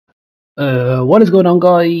What is going on,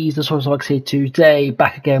 guys? The Source of here today,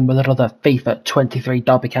 back again with another FIFA 23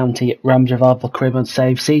 Derby County Rams Revival Crib and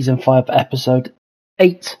Save Season 5 Episode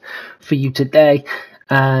 8 for you today.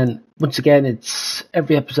 And once again, it's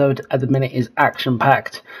every episode at the minute is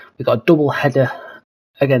action-packed. We've got a double header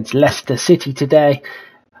against Leicester City today,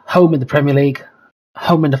 home in the Premier League,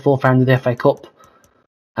 home in the fourth round of the FA Cup,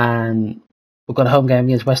 and we've got a home game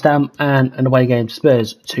against West Ham and an away game to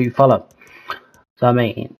Spurs to follow. So, I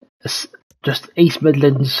mean, it's just East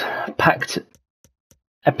Midlands packed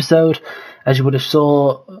episode. As you would have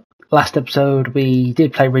saw last episode, we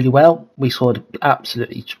did play really well. We scored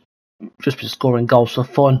absolutely just scoring goals for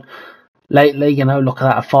fun. Lately, look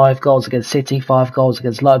at that: 5 goals against City, 5 goals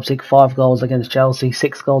against Leipzig, 5 goals against Chelsea,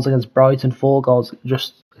 6 goals against Brighton, 4 goals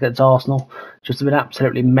just against Arsenal. Just been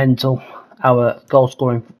absolutely mental, our goal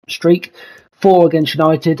scoring streak. 4 against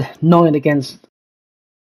United, 9 against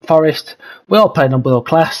Forest. We all playing on world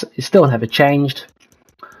class. It's still never changed.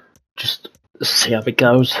 Just see how it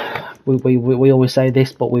goes. We always say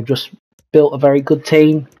this, but we've just built a very good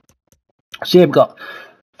team. So yeah, we've got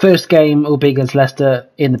first game will be against Leicester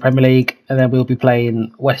in the Premier League, and then we'll be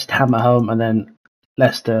playing West Ham at home, and then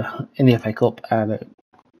Leicester in the FA Cup, and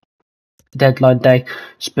deadline day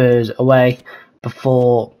Spurs away.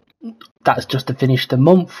 Before that's just to finish the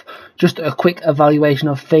month. Just a quick evaluation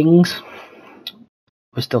of things.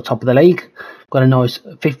 We're still top of the league. Got a nice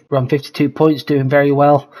we're on 52 points, doing very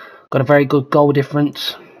well. Got a very good goal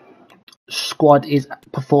difference. Squad is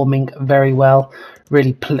performing very well.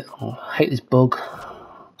 Really, I hate this bug.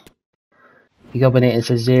 You go in it, it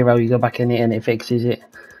says 0. You go back in it and it fixes it.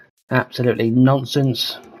 Absolutely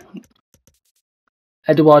nonsense.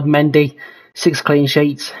 Edouard Mendy, 6 clean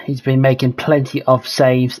sheets. He's been making plenty of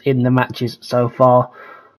saves in the matches so far.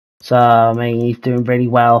 So, I mean, he's doing really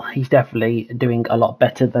well. He's definitely doing a lot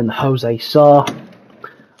better than Jose Sa.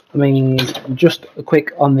 I mean, just a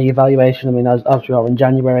quick on the evaluation. I mean, as we are in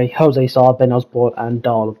January, Jose Sa, Ben Osborne and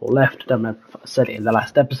Darl have all left. I don't know if I said it in the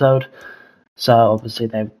last episode. So, obviously,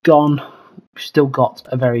 they've gone. We've still got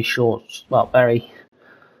a very short, very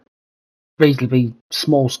reasonably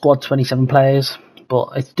small squad, 27 players. But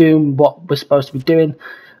it's doing what we're supposed to be doing.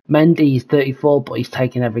 Mendy is 34, but he's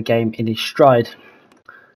taking every game in his stride.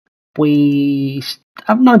 We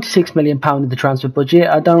have £96 million in the transfer budget.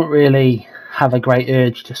 I don't really have a great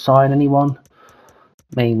urge to sign anyone.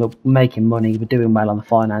 I mean, we're making money, we're doing well on the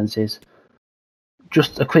finances.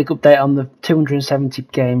 Just a quick update on the 270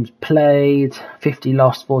 games played, 50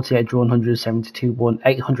 lost, 48 drawn, 172 won,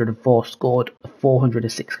 804 scored,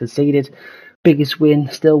 406 conceded. Biggest win,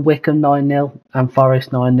 still Wickham 9-0 and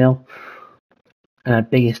Forest 9-0.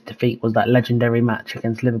 Biggest defeat was that legendary match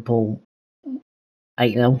against Liverpool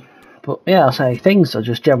 8-0. But yeah, I'll say things are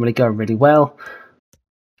just generally going really well.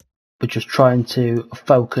 We're just trying to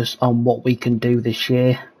focus on what we can do this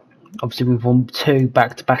year. Obviously, we've won 2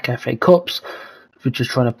 back-to-back FA Cups. We're just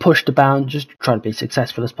trying to push the bounds, just trying to be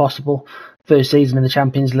successful as possible. First season in the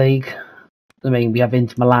Champions League. I mean, we have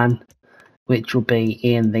Inter Milan, which will be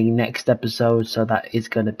in the next episode, so that is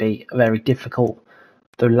going to be very difficult.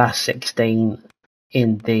 The last 16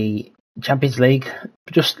 in the Champions League.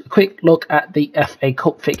 Just a quick look at the FA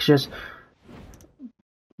Cup fixtures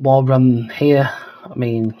while we're on here. I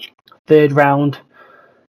mean, third round,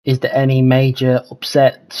 is there any major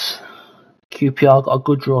upsets? QPR got a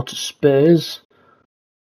good draw to Spurs.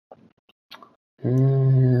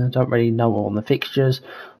 Don't really know all the fixtures.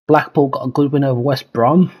 Blackpool got a good win over West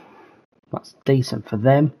Brom. That's decent for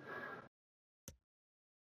them.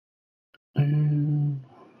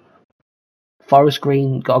 Forest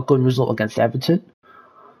Green got a good result against Everton.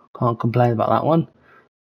 Can't complain about that one.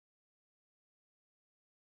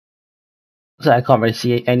 So I can't really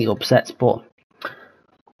see any upsets, but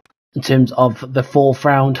in terms of the fourth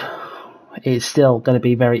round, it's still going to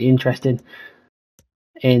be very interesting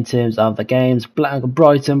in terms of the games.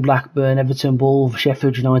 Brighton, Blackburn, Everton, Wolves,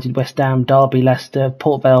 Sheffield United, West Ham, Derby, Leicester,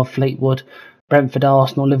 Port Vale, Fleetwood, Brentford,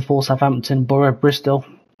 Arsenal, Liverpool, Southampton, Borough, Bristol,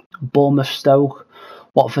 Bournemouth, Stoke,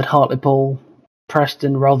 Watford, Hartlepool,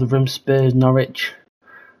 Preston, Rotherham, Spurs, Norwich,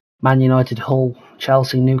 Man United, Hull,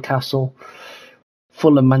 Chelsea, Newcastle,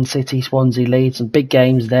 Fulham, Man City, Swansea, Leeds. Some big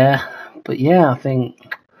games there. But yeah, I think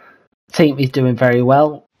the team is doing very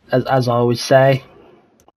well, as I always say.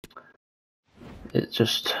 It's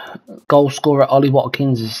just goal scorer Ollie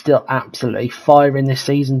Watkins is still absolutely firing this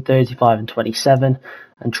season, 35 and 27,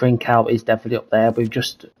 and Trincao is definitely up there.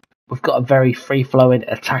 We've got a very free-flowing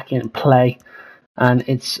attacking play, and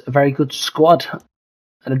it's a very good squad.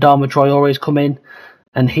 And Adama Traore's come in,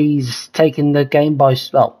 and he's taken the game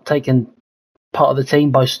taken part of the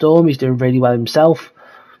team by storm. He's doing really well himself.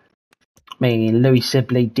 mean, Louis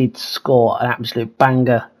Sibley did score an absolute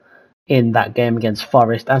banger in that game against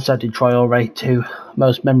Forest, and so did Traore, two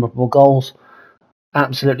most memorable goals.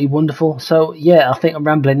 Absolutely wonderful. So yeah, I think I'm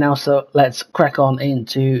rambling now, so let's crack on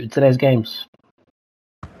into today's games.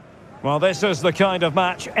 Well, this is the kind of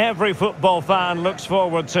match every football fan looks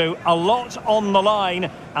forward to. A lot on the line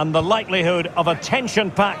and the likelihood of a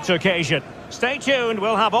tension-packed occasion. Stay tuned,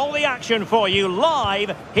 we'll have all the action for you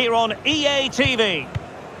live here on EA TV.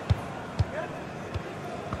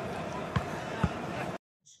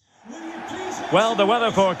 Well, the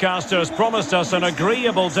weather forecasters promised us an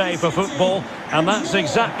agreeable day for football, and that's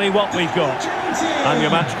exactly what we've got. I'm your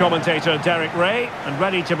match commentator, Derek Ray, and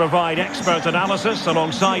ready to provide expert analysis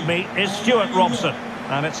alongside me is Stuart Robson.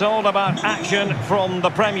 And it's all about action from the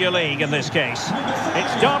Premier League in this case.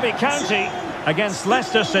 It's Derby County against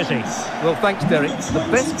Leicester City. Well, thanks, Derek. The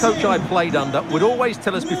best coach I played under would always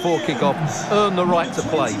tell us before kick-off, earn the right to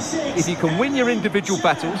play. If you can win your individual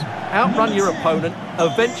battles, outrun your opponent,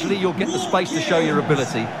 eventually you'll get the space to show your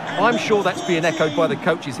ability. I'm sure that's being echoed by the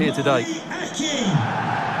coaches here today.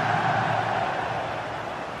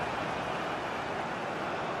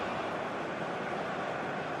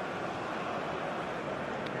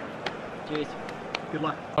 Cheers. Good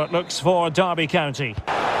luck. It looks for Derby County.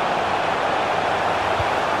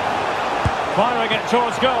 Firing it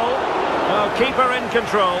towards goal. Well, keeper in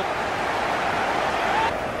control.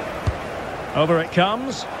 Over it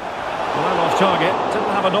comes. Well off target.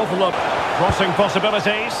 Didn't have an awful lot. Crossing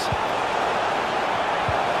possibilities.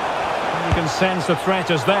 You can sense the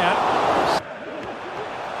threat is there.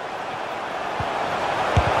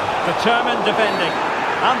 Determined defending.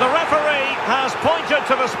 And the referee has pointed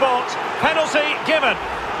to the spot. Penalty given.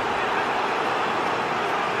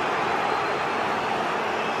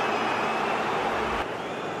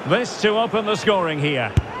 This to open the scoring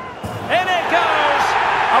here. In it goes!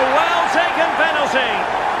 A well-taken penalty.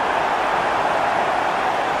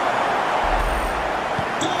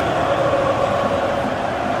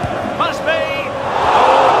 Must be.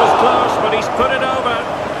 Oh, it was close, but he's put it over.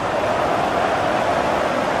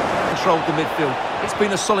 Controlled the midfield. It's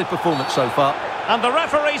been a solid performance so far. And the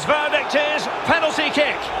referee's verdict is penalty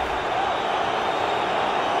kick.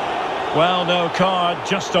 Well, no card,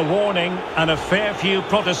 just a warning and a fair few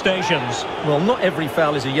protestations. Well, not every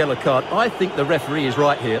foul is a yellow card. I think the referee is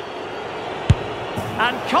right here.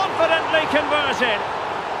 And confidently converted.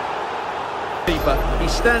 Keeper, he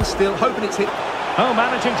stands still, hoping it's hit. Oh,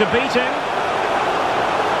 managing to beat him.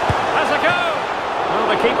 Has a go. Well,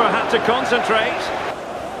 the keeper had to concentrate.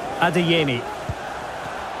 Adeyemi.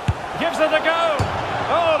 Gives it a go.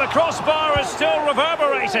 Oh, the crossbar is still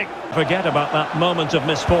reverberating. Forget about that moment of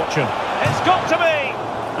misfortune. It's got to be.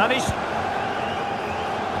 And he's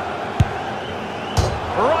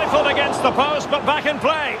rifled against the post, but back in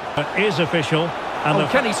play. It is official. And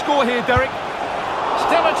can he score here, Derek?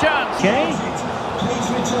 Still a chance. Okay. Please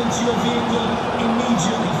return to your vehicle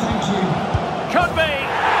immediately, thank you. Could be.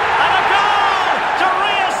 And a goal to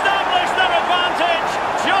re-establish their advantage.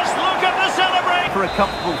 Just look at the celebration. For a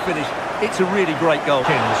comfortable finish, it's a really great goal.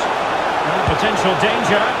 Potential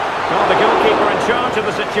danger. Well, the goalkeeper in charge of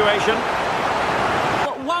the situation.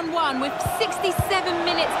 1-1 with 67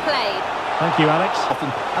 minutes played. Thank you, Alex.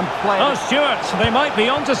 And Oh, Stuart, they might be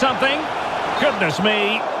onto something. Goodness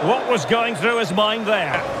me, what was going through his mind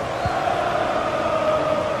there?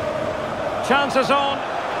 Chances on.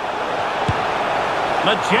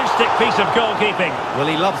 Majestic piece of goalkeeping. Well,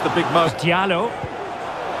 he loves the big most. Diallo.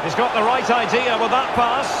 He's got the right idea with that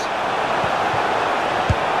pass.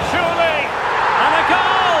 Surely. And a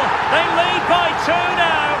goal. They lead by 2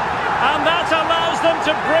 now. And that allows them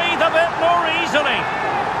to breathe a bit more easily.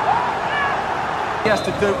 He has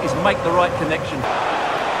to do is make the right connection.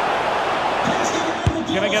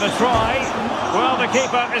 Giving it a try. Well, the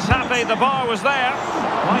keeper is happy the bar was there.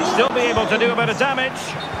 Might still be able to do a bit of damage.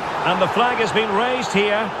 And the flag has been raised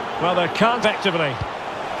here. Well, they can't effectively.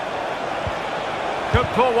 Could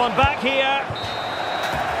pull one back here.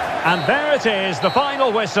 And there it is, the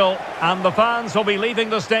final whistle. And the fans will be leaving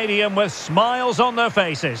the stadium with smiles on their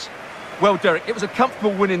faces. Well, Derek, it was a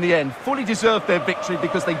comfortable win in the end. Fully deserved their victory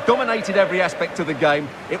because they dominated every aspect of the game.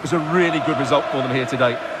 It was a really good result for them here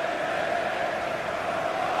today.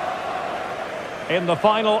 In the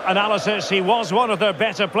final analysis, he was one of their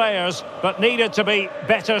better players, but needed to be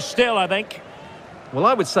better still, I think. Well,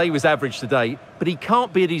 I would say he was average today, but he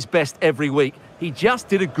can't be at his best every week. He just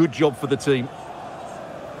did a good job for the team.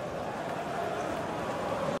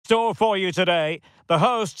 Store for you today. The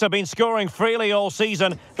hosts have been scoring freely all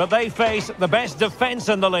season, but they face the best defence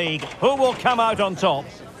in the league. Who will come out on top?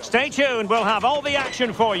 Stay tuned, we'll have all the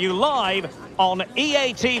action for you live on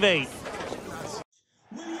EA TV.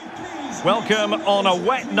 welcome on a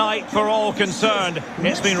wet night for all concerned.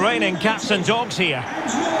 It's been raining cats and dogs here.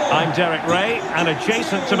 I'm Derek Ray, and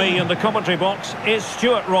adjacent to me in the commentary box is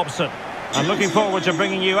Stuart Robson. I'm looking forward to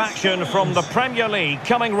bringing you action from the Premier League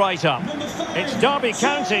coming right up. It's Derby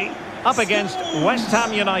County up against West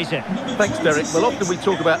Ham United. Thanks, Derek. Well, often we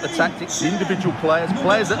talk about the tactics, the individual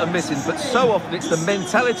players that are missing, but so often it's the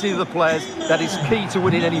mentality of the players that is key to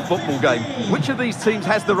winning any football game. Which of these teams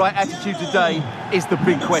has the right attitude today is the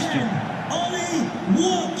big question. Ollie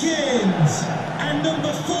Watkins and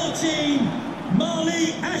number 14,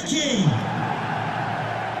 Marley Aki.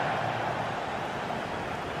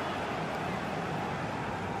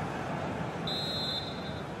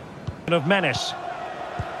 Of menace.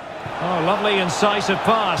 Oh, lovely incisive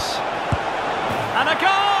pass. And a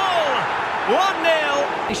goal!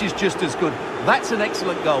 1-0. This is just as good. That's an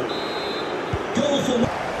excellent goal.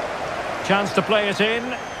 Chance to play it in.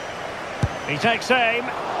 He takes aim.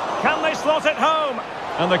 Can they slot it home?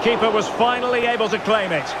 And the keeper was finally able to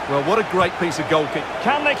claim it. Well, what a great piece of goalkeeping.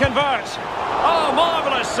 Can they convert? Oh,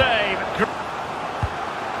 marvellous save.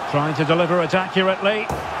 Trying to deliver it accurately.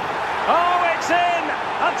 Oh, it's in!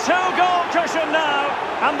 A two-goal cushion now,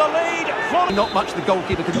 and the lead... Not much the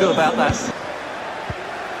goalkeeper can do about that.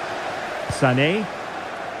 Sané.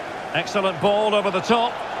 Excellent ball over the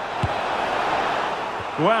top.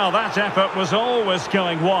 Well, that effort was always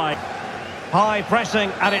going wide. High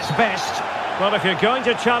pressing at its best. Well, if you're going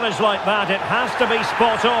to challenge like that, it has to be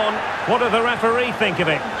spot on. What does the referee think of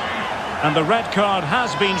it? And the red card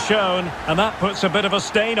has been shown, and that puts a bit of a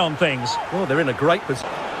stain on things. Well, they're in a great position.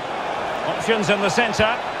 Options in the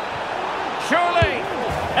centre. Surely!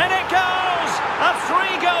 And it goes! A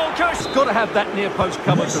three-goal cushion! Got to have that near post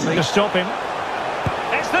covered for me. To stop him.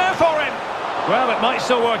 It's there for him! Well, it might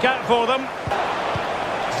still work out for them.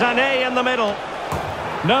 Sané in the middle.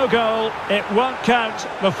 No goal. It won't count.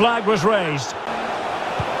 The flag was raised.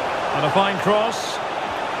 And a fine cross.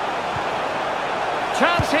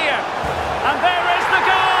 Chance here. And there is the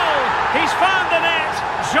goal! He's found the net.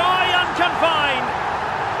 Joy unconfined.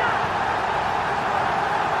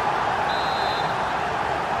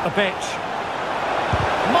 The pitch.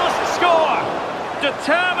 Must score!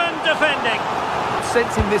 Determined defending.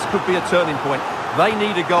 Sensing this could be a turning point. They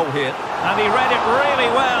need a goal here. And he read it really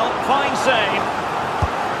well. Fine save.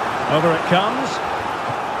 Over it comes.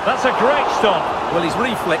 That's a great stop. Well, his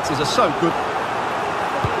reflexes are so good.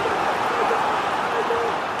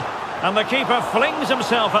 And the keeper flings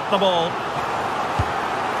himself at the ball.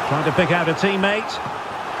 Trying to pick out a teammate.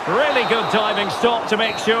 Really good diving stop to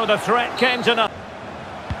make sure the threat came to nothing.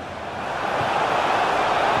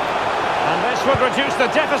 This would reduce the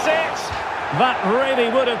deficit. That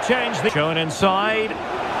really would have changed the... Shown inside.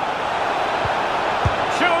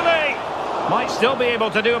 Surely. Might still be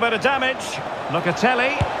able to do a bit of damage.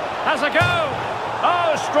 Locatelli has a go.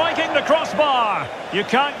 Oh, striking the crossbar. You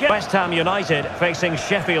can't get... West Ham United facing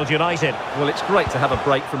Sheffield United. Well, it's great to have a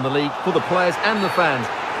break from the league for the players and the fans.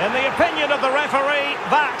 In the opinion of the referee,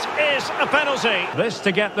 that is a penalty. This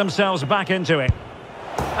to get themselves back into it.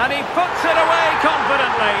 And he puts it away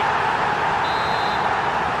confidently.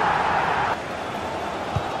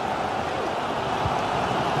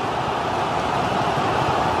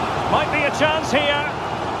 Might be a chance here.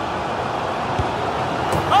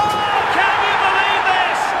 Oh, can you believe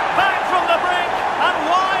this? Back from the brink and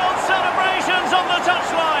wild celebrations on the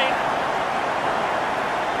touchline.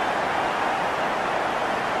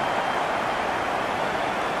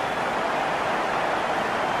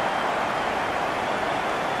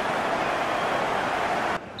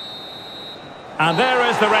 And there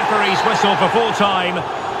is the referee's whistle for full time.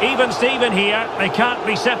 Even Steven here, they can't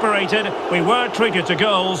be separated. We were treated to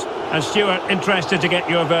goals. And Stuart, interested to get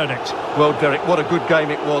your verdict. Well, Derek, what a good game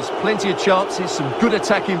it was. Plenty of chances, some good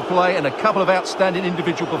attacking play and a couple of outstanding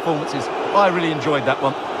individual performances. I really enjoyed that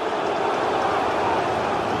one.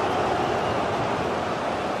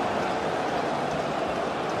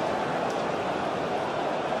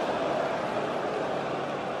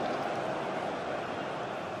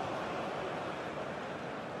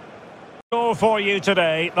 For you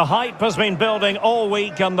today, the hype has been building all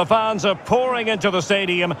week and the fans are pouring into the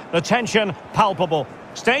stadium, the tension palpable.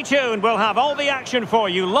 Stay tuned, we'll have all the action for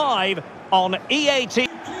you live on EAT.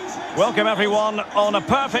 Welcome everyone on a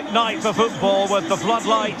perfect night for football with the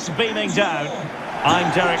floodlights beaming down.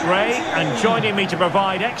 I'm Derek Ray, and joining me to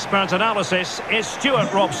provide expert analysis is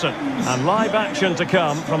Stuart Robson. And live action to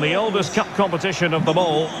come from the oldest cup competition of them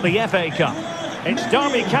all, the FA Cup. It's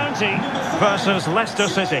Derby County versus Leicester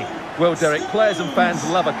City. Well, Derek, players and fans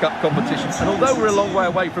love a cup competition, and although we're a long way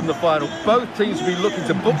away from the final, both teams will be looking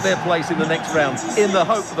to book their place in the next round in the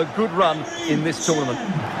hope of a good run in this tournament.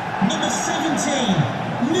 Number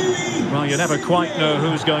 17, Louis. Well, you never quite know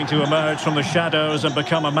who's going to emerge from the shadows and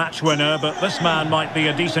become a match winner, but this man might be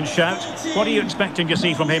a decent shout. What are you expecting to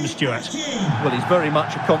see from him, Stuart? Well, he's very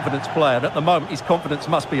much a confidence player, and at the moment his confidence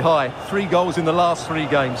must be high. 3 goals in the last 3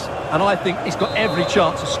 games, and I think he's got every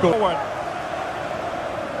chance to score. Forward.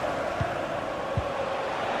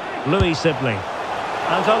 Louis Sibley.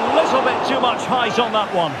 And a little bit too much height on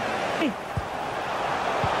that one.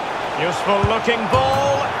 Useful looking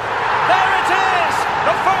ball. There it is!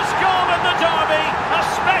 The first goal in the derby. A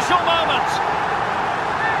special moment.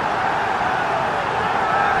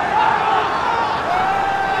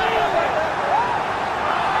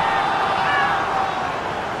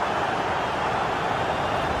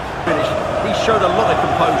 Finished. He showed a lot of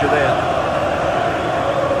composure there.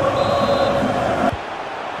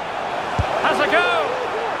 Has a go.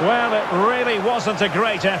 Well, it really wasn't a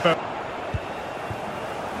great effort.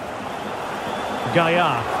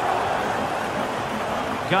 Gaia.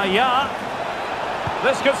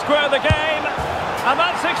 This could square the game, and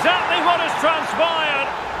that's exactly what has transpired.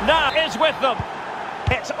 Now is with them.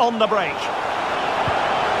 It's on the break.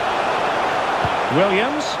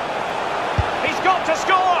 Williams. He's got to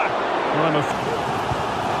score.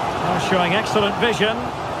 Showing excellent vision,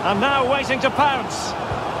 and now waiting to pounce.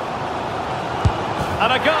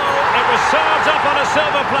 And a goal. It was served up on a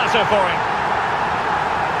silver platter for him.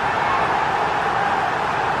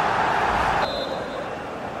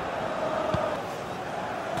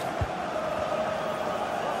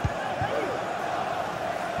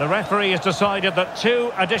 The referee has decided that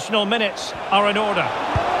 2 additional minutes are in order.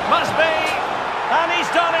 Must be! And he's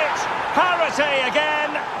done it! Parity again!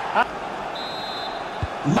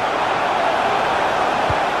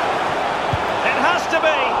 It has to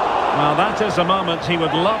be! Well, that is a moment he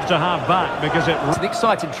would love to have back, because It's an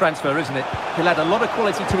exciting transfer, isn't it? He'll add a lot of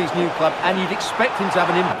quality to his new club, and you'd expect him to have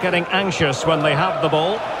an impact. Getting anxious when they have the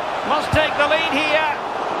ball. Must take the lead here!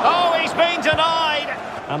 Oh, he's been denied!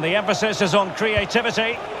 And the emphasis is on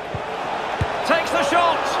creativity. Takes the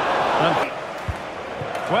shot. And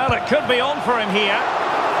well, it could be on for him here.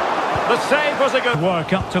 The save was a good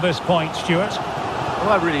work up to this point, Stuart.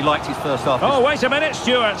 Well, I really liked his first half. Oh, wait a minute,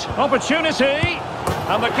 Stuart. Opportunity.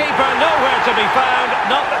 And the keeper nowhere to be found.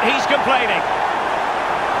 Not that he's complaining.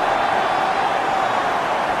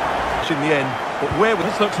 In the end, but where was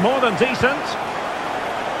this? Looks more than decent.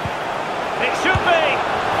 It should be.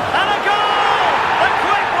 And a goal! A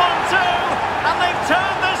quick one too! And they've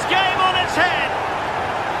turned this game on its head.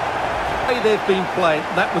 The way they've been playing,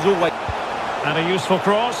 that was always... And a useful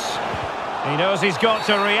cross. He knows he's got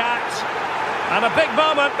to react. And a big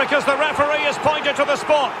moment because the referee has pointed to the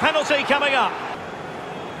spot. Penalty coming up.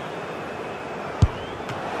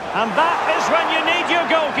 And that is when you need your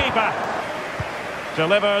goalkeeper.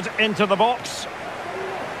 Delivered into the box.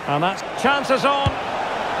 And that's chances on.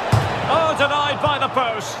 Oh, denied by the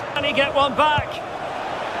post. Can he get one back?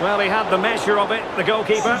 Well, he had the measure of it, the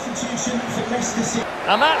goalkeeper.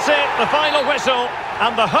 And that's it, the final whistle.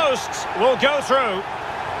 And the hosts will go through.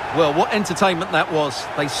 Well, what entertainment that was.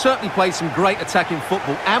 They certainly played some great attacking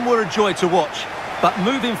football and were a joy to watch. But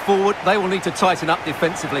moving forward, they will need to tighten up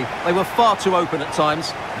defensively. They were far too open at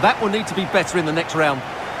times. That will need to be better in the next round.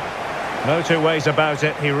 No 2 ways about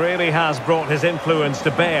it. He really has brought his influence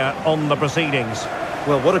to bear on the proceedings.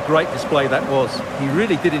 Well, what a great display that was. He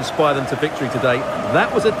really did inspire them to victory today.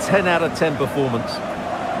 That was a 10 out of 10 performance.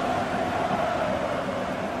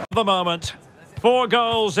 The moment. 4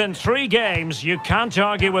 goals in 3 games. You can't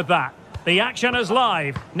argue with that. The action is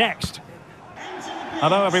live. Next.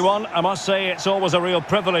 Hello everyone, I must say it's always a real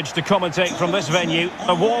privilege to commentate from this venue.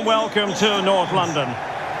 A warm welcome to North London.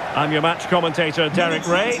 I'm your match commentator Derek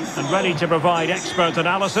Ray, and ready to provide expert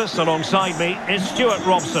analysis alongside me is Stuart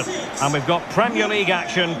Robson. And we've got Premier League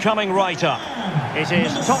action coming right up. It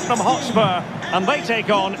is Tottenham Hotspur, and they take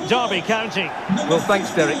on Derby County. Well, thanks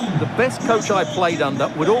Derek. The best coach I played under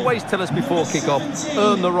would always tell us before kick-off,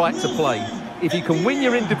 earn the right to play. If you can win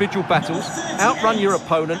your individual battles, outrun your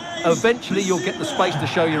opponent, eventually you'll get the space to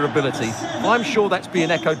show your ability. I'm sure that's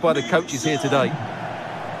being echoed by the coaches here today.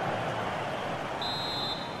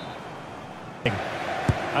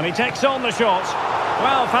 And he takes on the shot.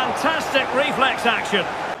 Well, fantastic reflex action.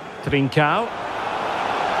 Trincao.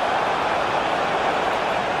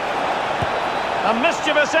 A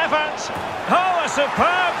mischievous effort. Oh, a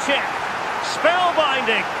superb chip.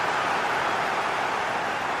 Spellbinding.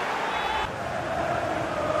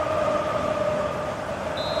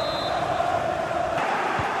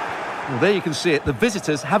 Well, there you can see it. The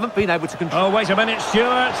visitors haven't been able to control... Oh, wait a minute,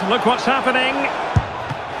 Stuart. Look what's happening.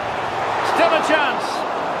 Still a chance.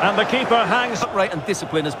 And the keeper hangs... Rate and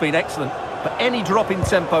discipline has been excellent. But any drop in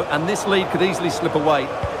tempo and this lead could easily slip away.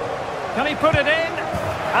 Can he put it in?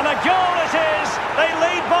 And a goal it is! They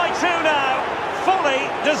lead by 2 now. Fully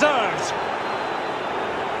deserved.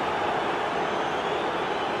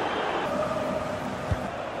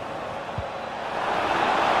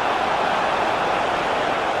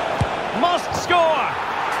 Must score!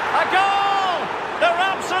 A goal! They're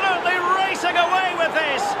absolutely racing away with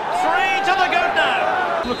this. 3 to the good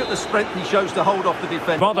now. Look at the strength he shows to hold off the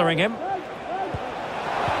defence. Bothering him.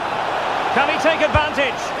 Can he take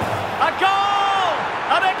advantage? A goal!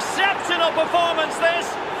 An exceptional performance this.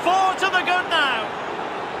 4 to the good now.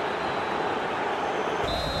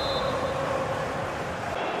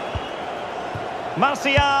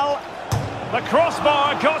 Martial. The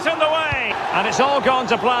crossbar got in the way. And it's all gone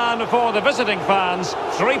to plan for the visiting fans.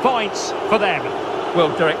 3 points for them.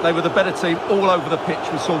 Well, Derek, they were the better team all over the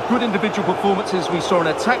pitch. We saw good individual performances. We saw an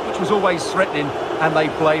attack which was always threatening, and they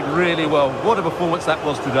played really well. What a performance that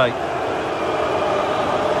was today.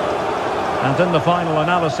 And in the final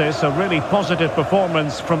analysis, a really positive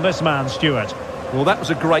performance from this man, Stuart. Well, that was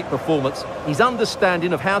a great performance. His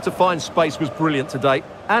understanding of how to find space was brilliant today.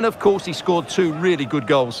 And, of course, he scored 2 really good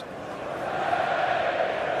goals.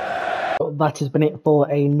 That has been it for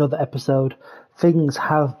another episode. Things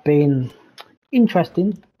have been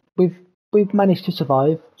interesting. We've managed to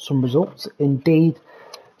survive some results. Indeed,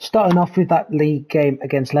 starting off with that league game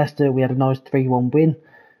against Leicester, we had a nice 3-1 win.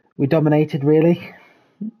 We dominated, really.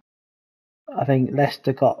 I think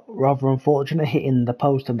Leicester got rather unfortunate, hitting the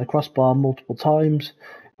post and the crossbar multiple times.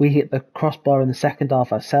 We hit the crossbar in the second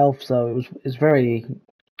half ourselves, so it was a very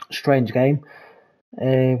strange game.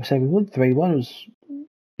 So we won 3-1. It was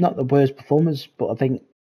not the worst performance, but I think,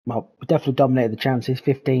 well, we definitely dominated the chances.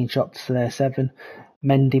 15 shots to their 7.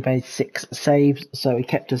 Mendy made 6 saves, so he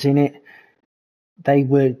kept us in it.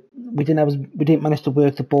 We didn't manage to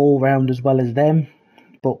work the ball around as well as them,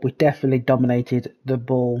 but we definitely dominated the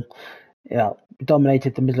ball. Yeah, we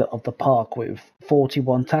dominated the middle of the park with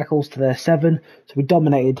 41 tackles to their 7. So we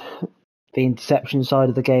dominated the interception side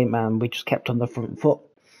of the game, and we just kept on the front foot,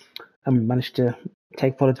 and we managed to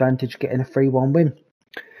take full advantage, getting a 3-1 win.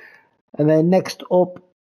 And then next up,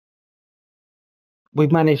 we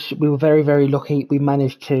were very, very lucky. We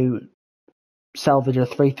managed to salvage a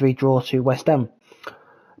 3-3 draw to West Ham.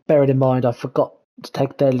 Bearing in mind, I forgot to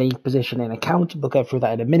take their league position in account. We'll go through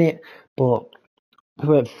that in a minute. But we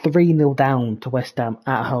went 3-0 down to West Ham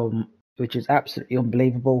at home, which is absolutely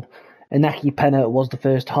unbelievable. Inaki Penna was the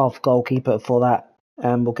first half goalkeeper for that,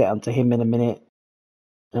 and we'll get onto him in a minute.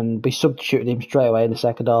 And we substituted him straight away in the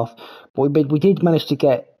second half. But we did manage to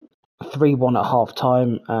get 3-1 at half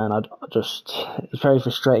time, and it was a very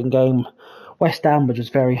frustrating game. West Ham was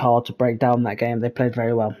just very hard to break down that game. They played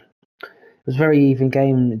very well. It was a very even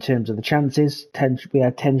game in terms of the chances. We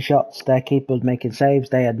had 10 shots. Their keeper was making saves.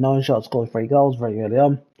 They had 9 shots, scored 3 goals very early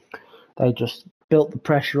on. They just built the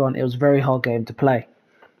pressure on. It was a very hard game to play.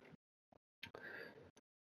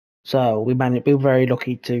 So we were very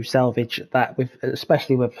lucky to salvage that,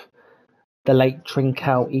 especially with the late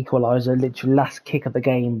Trincao equaliser, literally last kick of the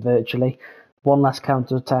game virtually. One last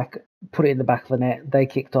counter attack, put it in the back of the net. They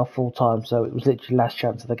kicked off full time, so it was literally last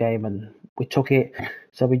chance of the game, and we took it.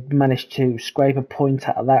 So we managed to scrape a point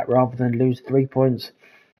out of that rather than lose 3 points.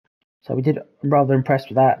 So I'm rather impressed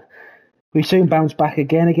with that. We soon bounced back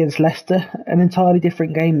again against Leicester, an entirely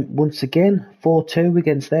different game once again, 4-2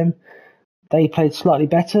 against them. They played slightly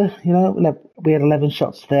better, we had 11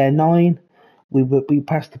 shots to their 9. We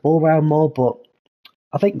passed the ball around more, but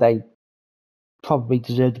I think they probably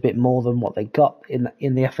deserved a bit more than what they got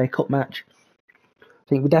in the FA Cup match. I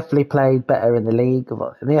think we definitely played better in the league.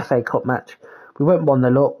 In the FA Cup match, we went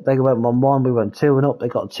 1-0 up, they went 1-1, we went 2-1 up, they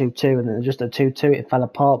got 2-2, and then just a 2-2, it fell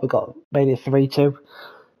apart. Made it 3-2,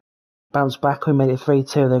 bounced back, we made it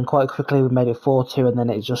 3-2, then quite quickly we made it 4-2, and then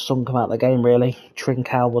it just sunk them out of the game, really.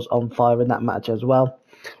 Trincao was on fire in that match as well.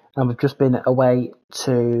 And we've just been away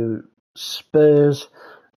to Spurs,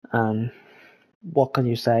 and what can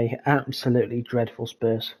you say? Absolutely dreadful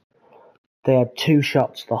Spurs. They had 2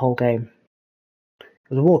 shots the whole game.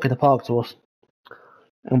 It was a walk in the park to us.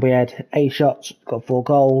 And we had 8 shots, got 4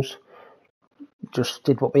 goals. Just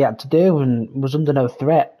did what we had to do and was under no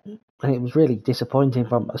threat. And it was really disappointing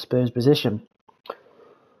from a Spurs position.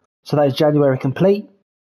 So that is January complete.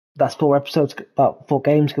 That's 4 episodes, about 4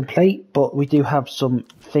 games complete, but we do have some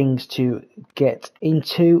things to get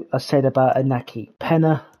into. I said about Inaki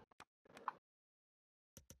Penna.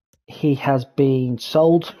 He has been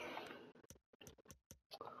sold.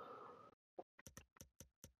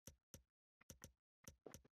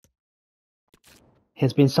 He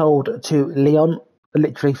has been sold to Lyon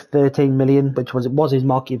literally 13 million, which was his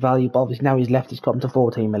market value, but obviously now he's left, he's come to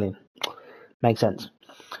 14 million. Makes sense.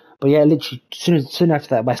 But yeah, literally soon after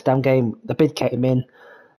that West Ham game, the bid came in,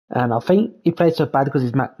 and I think he played so bad because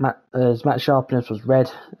his match sharpness was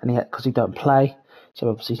red, and because he don't play, so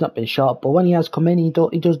obviously he's not been sharp. But when he has come in, he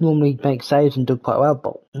does normally make saves and do quite well.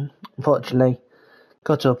 But unfortunately,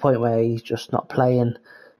 got to a point where he's just not playing,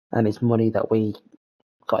 and it's money that we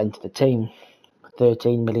got into the team,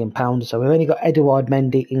 £13 million. So we've only got Edouard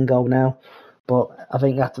Mendy in goal now, but I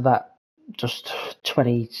think after that, just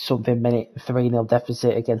 20-something minute 3-0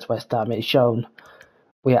 deficit against West Ham, it's shown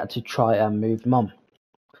we had to try and move him on.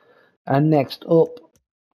 And next up,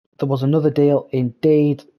 there was another deal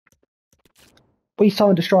indeed. We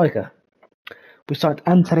signed a striker. We signed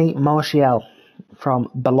Anthony Martial from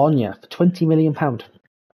Bologna for £20 million.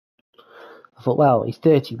 I thought, well, he's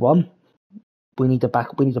 31. We need a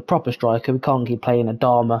proper striker. We can't keep playing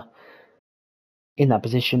Adama in that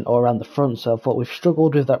position or around the front. So I thought we've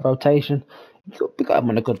struggled with that rotation. We got him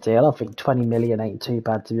on a good deal. I think 20 million ain't too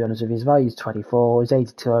bad, to be honest with you. His value's 24. He's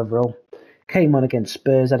 82 overall. Came on against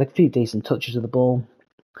Spurs, had a few decent touches of the ball.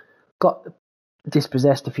 Got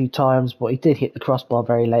dispossessed a few times, but he did hit the crossbar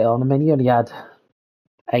very late on. I mean, he only had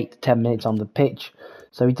 8 to 10 minutes on the pitch,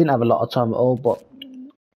 so he didn't have a lot of time at all, but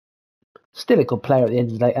still a good player at the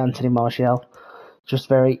end of the day, Anthony Martial. Just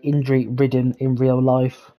very injury-ridden in real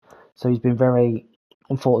life, so he's been very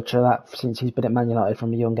unfortunate that since he's been at Man United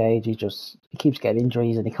from a young age, he keeps getting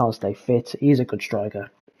injuries and he can't stay fit. He's a good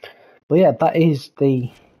striker. But yeah, that is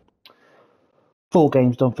the 4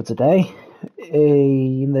 games done for today.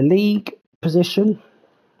 In the league position,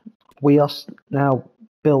 we are now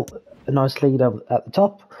built a nice lead at the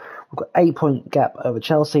top. We've got 8-point gap over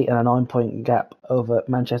Chelsea and a 9-point gap over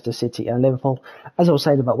Manchester City and Liverpool. As I was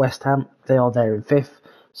saying about West Ham, they are there in 5th,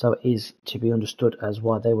 so it is to be understood as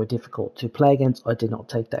why they were difficult to play against. I did not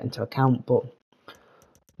take that into account, but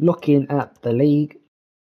looking at the league,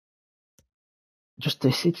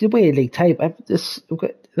 it's a weird league table. At this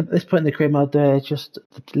point in the career, just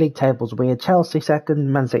the league table's weird. Chelsea 2nd,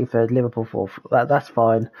 Man City 3rd, Liverpool 4th. That's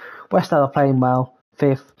fine. West Ham are playing well,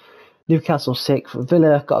 5th. Newcastle 6th.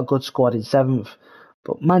 Villa got a good squad in 7th.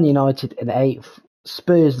 But Man United in 8th.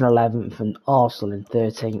 Spurs in 11th. And Arsenal in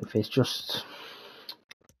 13th. It's just...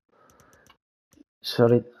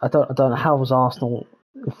 Sorry, I don't know how was Arsenal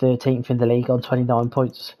 13th in the league on 29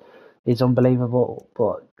 points. It's unbelievable,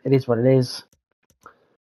 but it is what it is.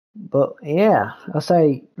 But yeah, I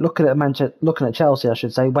say looking at Chelsea, I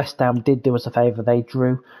should say West Ham did do us a favour. They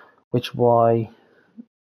drew, which why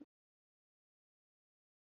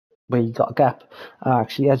we got a gap.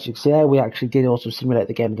 Actually, as you can see, we actually did also simulate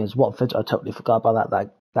the game against Watford. I totally forgot about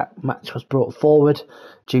that. That match was brought forward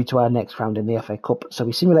due to our next round in the FA Cup. So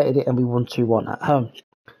we simulated it and we won 2-1 at home.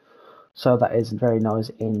 So that is very nice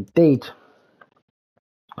indeed.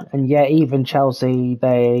 And yeah, even Chelsea,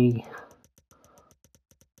 they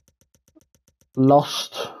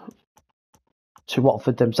lost to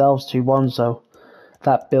Watford themselves 2-1, so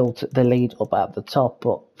that built the lead up at the top.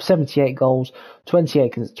 But 78 goals,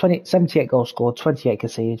 78 goals scored, 28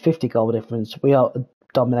 conceded, 50 goal difference. We are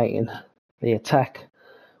dominating the attack.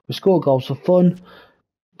 We score goals for fun.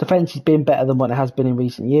 Defence has been better than what it has been in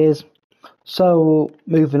recent years. So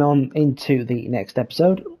moving on into the next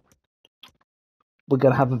episode, we're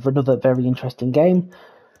going to have another very interesting game.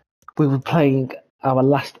 We were playing our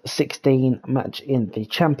last 16 match in the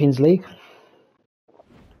Champions League.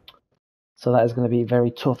 So that is going to be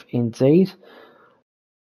very tough indeed.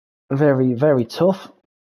 Very, very tough.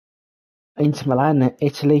 Inter Milan,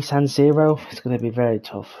 Italy, San Siro. It's going to be very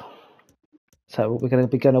tough. So we're going to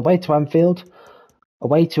be going away to Anfield,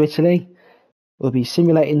 away to Italy. We'll be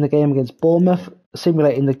simulating the game against Bournemouth,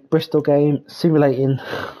 simulating the Bristol game, simulating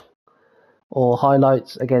or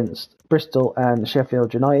highlights against Bristol and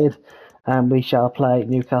Sheffield United. And we shall play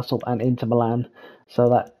Newcastle and Inter Milan. So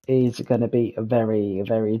that is going to be a very,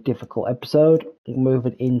 very difficult episode.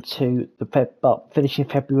 Moving into finishing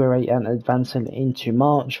February and advancing into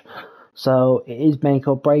March. So it is make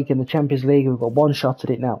or break in the Champions League. We've got one shot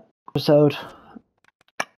at it now. Episode.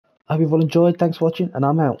 I hope you've all enjoyed. Thanks for watching, and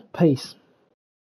I'm out. Peace.